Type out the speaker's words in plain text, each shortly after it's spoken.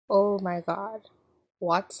Oh my god,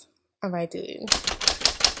 what am I doing?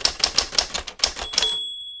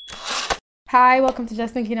 Hi, welcome to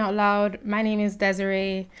Just Thinking Out Loud. My name is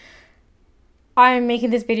Desiree. I'm making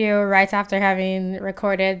this video right after having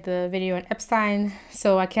recorded the video on Epstein,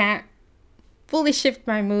 so I can't fully shift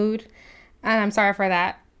my mood, and I'm sorry for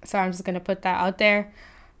that. So I'm just gonna put that out there.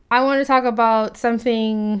 I want to talk about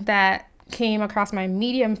something that came across my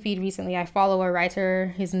Medium feed recently. I follow a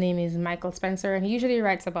writer. His name is Michael Spencer, and he usually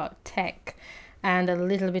writes about tech and a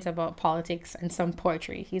little bit about politics and some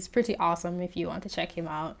poetry. He's pretty awesome if you want to check him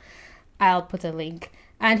out. I'll put a link.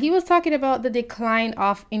 And he was talking about the decline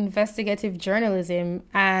of investigative journalism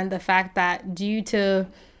and the fact that due to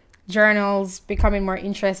journals becoming more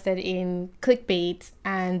interested in clickbait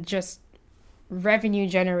and just revenue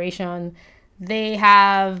generation, they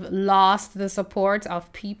have lost the support of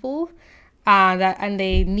people, and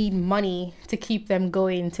they need money to keep them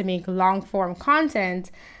going to make long form content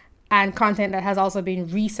and content that has also been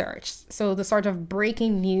researched. So the sort of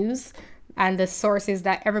breaking news and the sources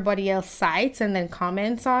that everybody else cites and then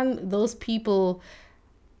comments on, those people,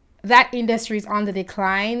 that industry is on the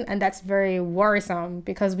decline, and that's very worrisome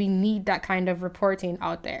because we need that kind of reporting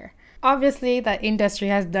out there. Obviously, that industry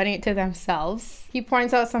has done it to themselves. He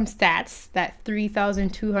points out some stats that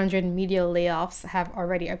 3,200 media layoffs have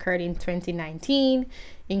already occurred in 2019,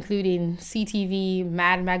 including CTV,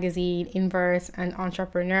 Mad Magazine, Inverse, and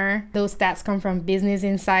Entrepreneur. Those stats come from Business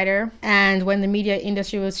Insider. And when the media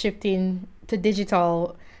industry was shifting to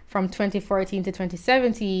digital from 2014 to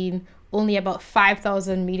 2017, only about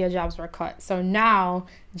 5,000 media jobs were cut. So now,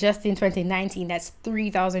 just in 2019, that's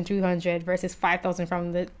 3,200 versus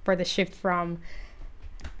 5,000 for the shift from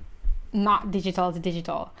not digital to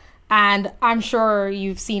digital. And I'm sure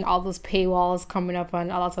you've seen all those paywalls coming up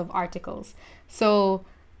on a lot of articles. So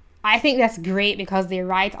I think that's great because they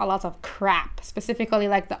write a lot of crap, specifically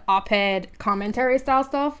like the op-ed commentary style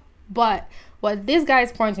stuff. But what this guy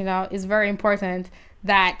is pointing out is very important,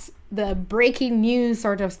 that the breaking news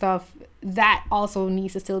sort of stuff, that also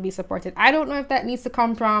needs to still be supported. I don't know if that needs to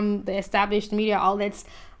come from the established media outlets.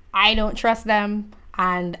 I don't trust them.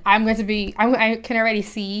 And I can already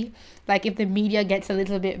see, like, if the media gets a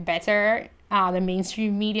little bit better, the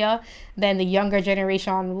mainstream media, then the younger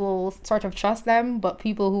generation will sort of trust them. But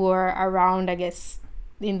people who are around, I guess,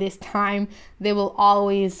 in this time, they will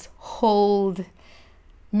always hold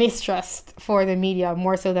mistrust for the media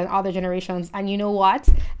more so than other generations. And you know what?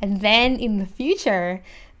 And then in the future,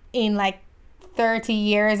 in like 30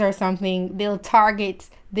 years or something, they'll target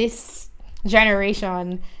this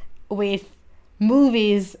generation with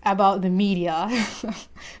movies about the media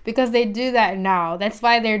because they do that now. That's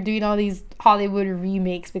why they're doing all these Hollywood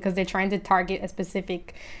remakes, because they're trying to target a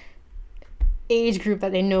specific age group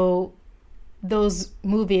that they know those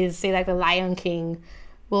movies, say like The Lion King,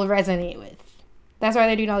 will resonate with. That's why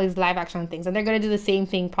they're doing all these live action things. And they're going to do the same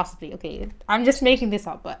thing possibly. Okay, I'm just making this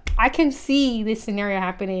up, but I can see this scenario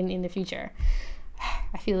happening in the future.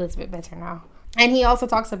 I feel it's a bit better now. And he also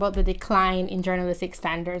talks about the decline in journalistic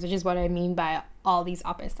standards, which is what I mean by all these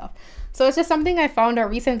op-ed stuff. So it's just something I found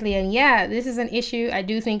out recently. And yeah, this is an issue. I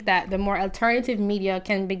do think that the more alternative media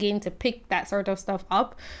can begin to pick that sort of stuff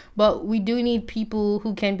up. But we do need people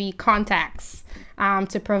who can be contacts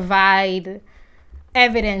to provide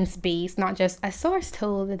evidence-based, not just a source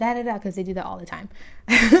told, because they do that all the time.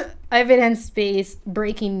 Evidence-based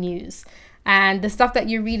breaking news and the stuff that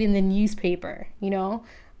you read in the newspaper,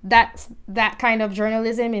 that kind of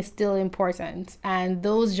journalism is still important, and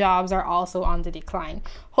those jobs are also on the decline.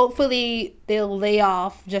 Hopefully they'll lay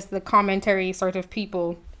off just the commentary sort of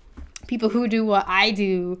people who do what I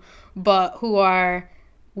do, but who are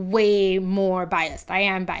way more biased. I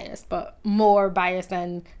am biased, but more biased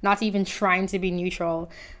and not even trying to be neutral,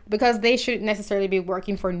 because they shouldn't necessarily be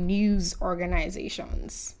working for news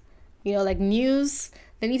organizations. Like news,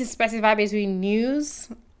 they need to specify between news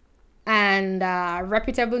and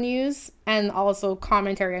reputable news, and also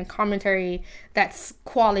commentary that's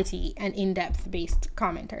quality and in-depth based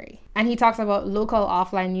commentary. And he talks about local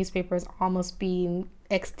offline newspapers almost being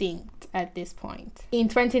extinct at this point. In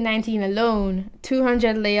 2019 alone,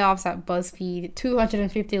 200 layoffs at BuzzFeed,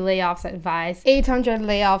 250 layoffs at Vice, 800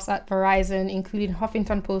 layoffs at Verizon, including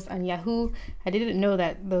Huffington Post and Yahoo. I didn't know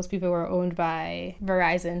that those people were owned by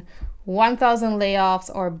Verizon. 1,000 layoffs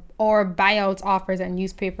or buyout offers at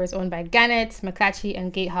newspapers owned by Gannett, McClatchy,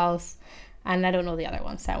 and Gatehouse. And I don't know the other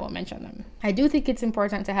ones, so I won't mention them. I do think it's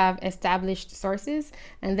important to have established sources,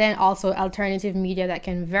 and then also alternative media that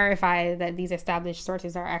can verify that these established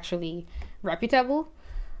sources are actually reputable.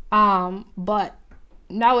 But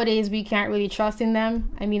nowadays we can't really trust in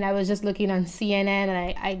them. I mean, I was just looking on CNN,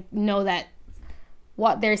 and I know that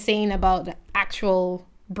what they're saying about the actual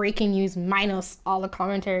breaking news minus all the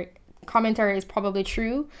commentary is probably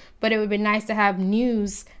true, but it would be nice to have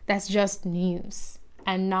news that's just news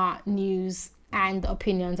and not news and the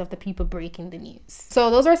opinions of the people breaking the news. So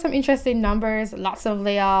those are some interesting numbers, lots of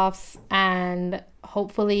layoffs, and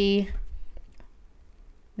hopefully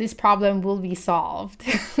this problem will be solved.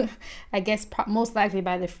 I guess most likely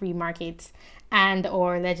by the free market and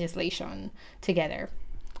or legislation together.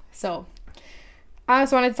 So I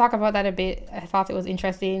just wanted to talk about that a bit. I thought it was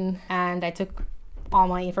interesting, and I took all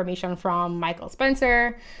my information from Michael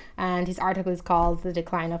Spencer, and his article is called The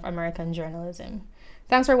Decline of American Journalism.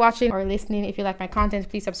 Thanks for watching or listening. If you like my content,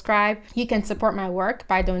 please subscribe. You can support my work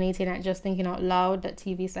by donating at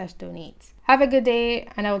justthinkingoutloud.tv/donate. Have a good day,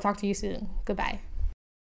 and I will talk to you soon. Goodbye.